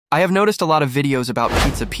I have noticed a lot of videos about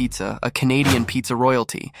PZA, a Canadian pizza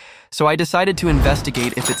royalty, so I decided to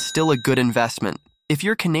investigate if it's still a good investment. If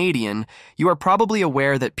you're Canadian, you are probably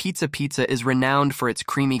aware that PZA is renowned for its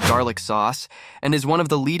creamy garlic sauce and is one of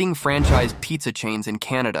the leading franchise pizza chains in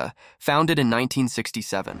Canada, founded in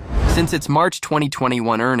 1967. Since its March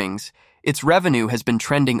 2021 earnings, its revenue has been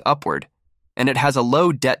trending upward, and it has a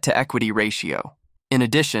low debt-to-equity ratio. In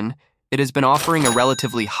addition, it has been offering a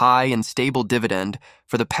relatively high and stable dividend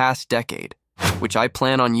for the past decade, which I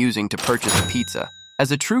plan on using to purchase a pizza.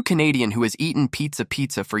 As a true Canadian who has eaten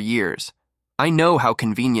PZA for years, I know how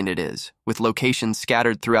convenient it is, with locations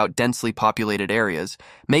scattered throughout densely populated areas,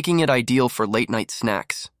 making it ideal for late-night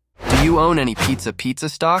snacks. Do you own any pizza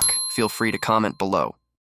stock? Feel free to comment below.